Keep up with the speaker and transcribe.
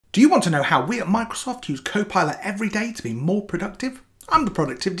Do you want to know how we at Microsoft use Copilot every day to be more productive? I'm the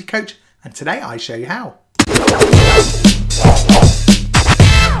productivity coach, and today I show you how.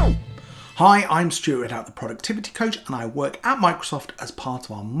 Hi, I'm Stuart at the Productivity Coach, and I work at Microsoft as part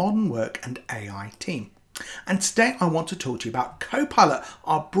of our modern work and AI team. And today I want to talk to you about Copilot,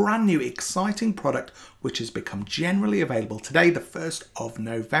 our brand new exciting product which has become generally available today, the 1st of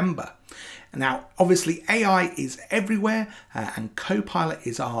November. Now, obviously AI is everywhere and Copilot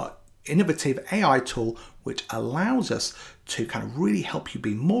is our innovative AI tool which allows us to kind of really help you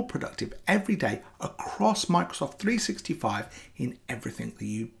be more productive every day across Microsoft 365 in everything that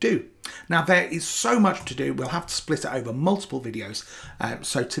you do. Now, there is so much to do, we'll have to split it over multiple videos.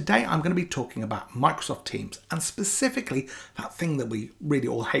 So today I'm going to be talking about Microsoft Teams and specifically that thing that we really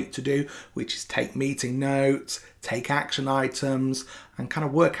all hate to do, which is take meeting notes, take action items, and kind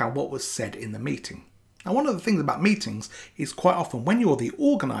of work out what was said in the meeting. Now, one of the things about meetings is quite often when you're the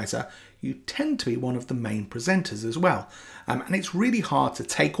organizer, you tend to be one of the main presenters as well. And it's really hard to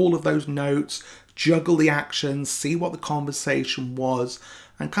take all of those notes, juggle the actions, see what the conversation was,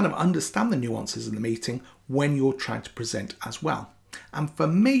 and kind of understand the nuances of the meeting when you're trying to present as well. And for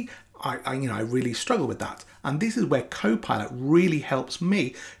me, I really struggle with that. And this is where Copilot really helps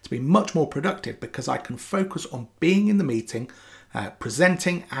me to be much more productive because I can focus on being in the meeting,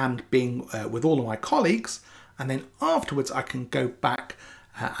 presenting and being with all of my colleagues, and then afterwards I can go back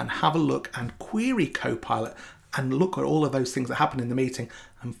and have a look and query Copilot and look at all of those things that happen in the meeting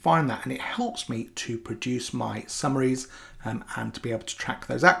and find that, and it helps me to produce my summaries and to be able to track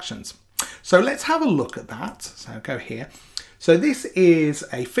those actions. So let's have a look at that. So go here. So this is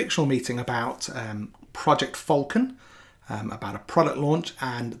a fictional meeting about Project Falcon, about a product launch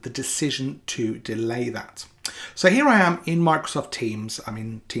and the decision to delay that. So here I am in Microsoft Teams. I'm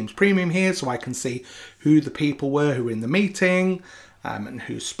in Teams Premium here, so I can see who the people were who were in the meeting and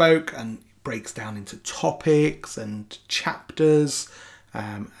who spoke, and it breaks down into topics and chapters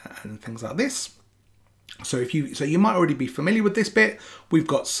and things like this. So you might already be familiar with this bit. We've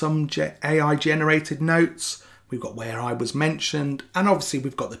got some AI generated notes. We've got where I was mentioned, and obviously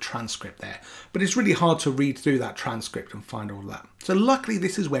we've got the transcript there. But it's really hard to read through that transcript and find all of that. So luckily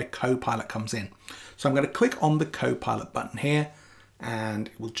this is where Copilot comes in. So I'm going to click on the Copilot button here, and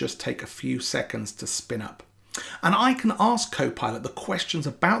it will just take a few seconds to spin up. And I can ask Copilot the questions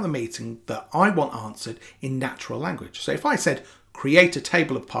about the meeting that I want answered in natural language. So if I said, create a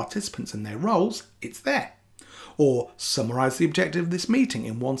table of participants and their roles, it's there. Or summarize the objective of this meeting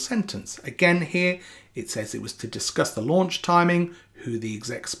in one sentence. Again, here it says it was to discuss the launch timing, who the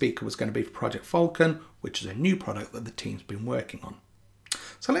exec speaker was going to be for Project Falcon, which is a new product that the team's been working on.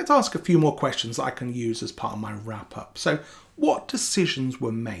 So let's ask a few more questions that I can use as part of my wrap up. So what decisions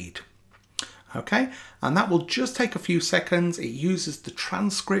were made? Okay, and that will just take a few seconds. It uses the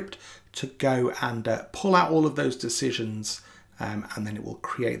transcript to go and pull out all of those decisions, and then it will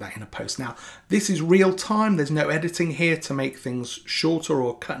create that in a post. Now, this is real time. There's no editing here to make things shorter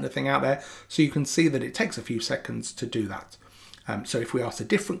or cut anything out there. So you can see that it takes a few seconds to do that. So if we ask a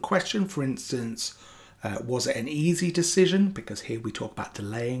different question, for instance, was it an easy decision? Because here we talk about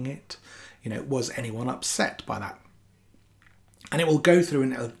delaying it. Was anyone upset by that? And it will go through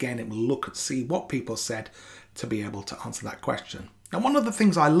and again, it will look and see what people said to be able to answer that question. Now, one of the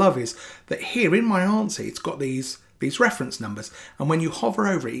things I love is that here in my answer, it's got these reference numbers. And when you hover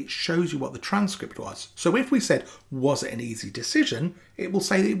over it, it shows you what the transcript was. So if we said, was it an easy decision? It will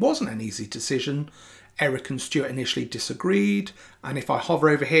say that it wasn't an easy decision. Eric and Stuart initially disagreed. And if I hover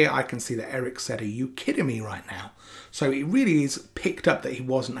over here, I can see that Eric said, are you kidding me right now? So it really is picked up that he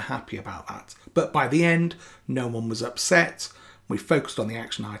wasn't happy about that. But by the end, no one was upset. We focused on the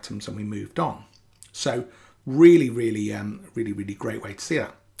action items and we moved on. So really great way to see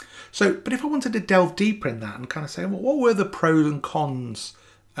that. So, but if I wanted to delve deeper in that and kind of say, well, what were the pros and cons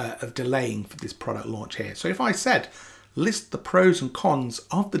of delaying for this product launch here? So if I said, list the pros and cons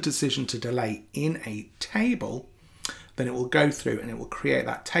of the decision to delay in a table, then it will go through and it will create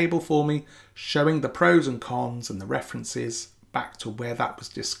that table for me, showing the pros and cons and the references back to where that was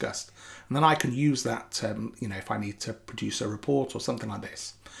discussed. And then I can use that, if I need to produce a report or something like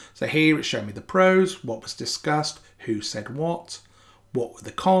this. So here it's showing me the pros, what was discussed, who said what were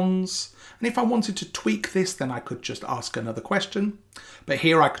the cons. And if I wanted to tweak this, then I could just ask another question. But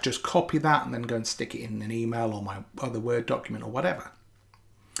here I could just copy that and then go and stick it in an email or my other Word document or whatever.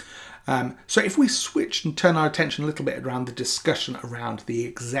 So if we switch and turn our attention a little bit around the discussion around the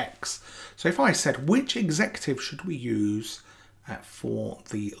execs. So if I said, which executive should we use for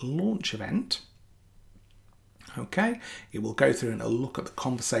the launch event? Okay, it will go through and it'll look at the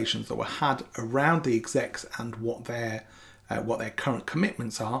conversations that were had around the execs and what their what their current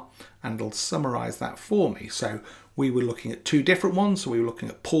commitments are, and it'll summarize that for me. So we were looking at two different ones. So we were looking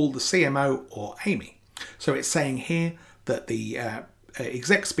at Paul, the CMO, or Amy. So it's saying here that the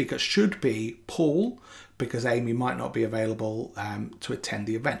exec speaker should be Paul, because Amy might not be available to attend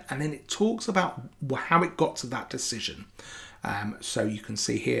the event. And then it talks about how it got to that decision. So you can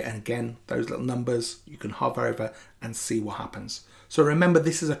see here, and again, those little numbers, you can hover over and see what happens. So remember,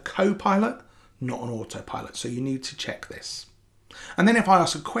 this is a Copilot, not an autopilot. So you need to check this. And then if I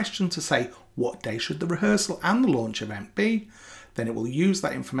ask a question to say, what day should the rehearsal and the launch event be? Then it will use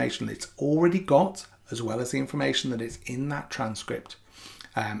that information that it's already got, as well as the information that is in that transcript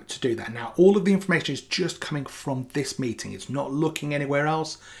to do that. Now, all of the information is just coming from this meeting. It's not looking anywhere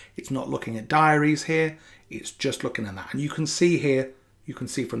else. It's not looking at diaries here. It's just looking at that. And you can see here, you can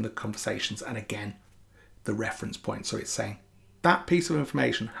see from the conversations, and again, the reference point. So it's saying that piece of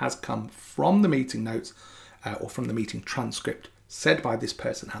information has come from the meeting notes or from the meeting transcript said by this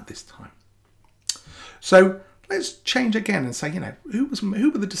person at this time. So let's change again and say, who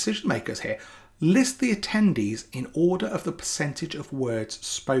were the decision makers here? List the attendees in order of the percentage of words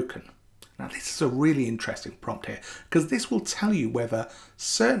spoken. Now, this is a really interesting prompt here, because this will tell you whether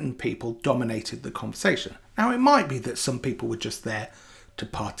certain people dominated the conversation. Now, it might be that some people were just there to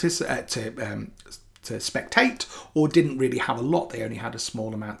participate, to spectate, or didn't really have a lot. They only had a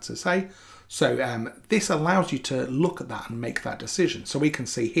small amount to say. So this allows you to look at that and make that decision. So we can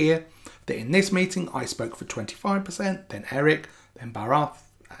see here that in this meeting, I spoke for 25%, then Eric, then Bharath,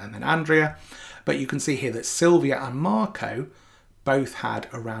 and then Andrea. But you can see here that Sylvia and Marco both had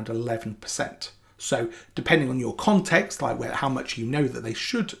around 11%. So depending on your context, like how much you know that they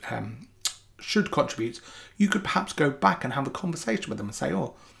should contribute, you could perhaps go back and have a conversation with them and say,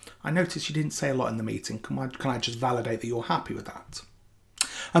 oh, I noticed you didn't say a lot in the meeting. Can I just validate that you're happy with that?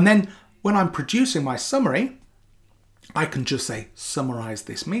 And then when I'm producing my summary, I can just say, summarize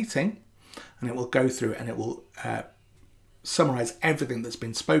this meeting, and it will go through and it will summarize everything that's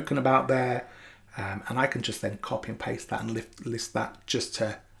been spoken about there. And I can just then copy and paste that and list that just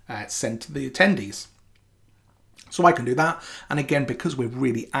to send to the attendees. So I can do that. And again, because we're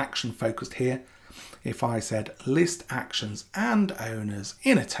really action focused here, if I said list actions and owners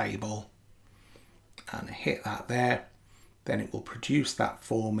in a table and hit that there, then it will produce that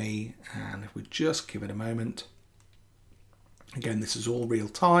for me. And if we just give it a moment, again, this is all real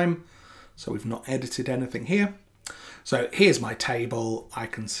time, so we've not edited anything here. So here's my table. I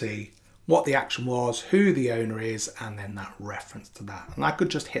can see what the action was, who the owner is, and then that reference to that. And I could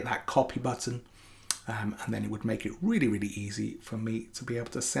just hit that copy button, and then it would make it really, really easy for me to be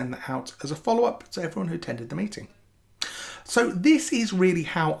able to send that out as a follow-up to everyone who attended the meeting. So this is really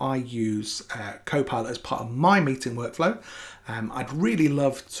how I use Copilot as part of my meeting workflow. I'd really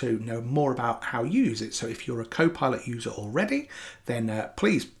love to know more about how you use it. So if you're a Copilot user already, then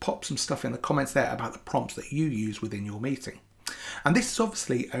please pop some stuff in the comments there about the prompts that you use within your meeting. And this is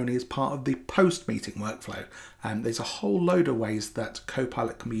obviously only as part of the post-meeting workflow. There's a whole load of ways that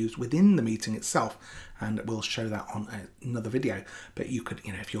Copilot can be used within the meeting itself, and we'll show that on another video. But you could,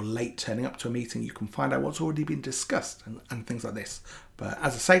 if you're late turning up to a meeting, you can find out what's already been discussed and things like this. But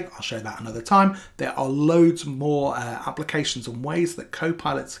as I say, I'll show that another time. There are loads more applications and ways that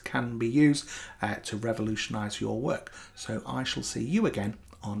Copilots can be used to revolutionize your work. So I shall see you again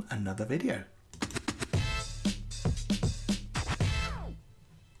on another video.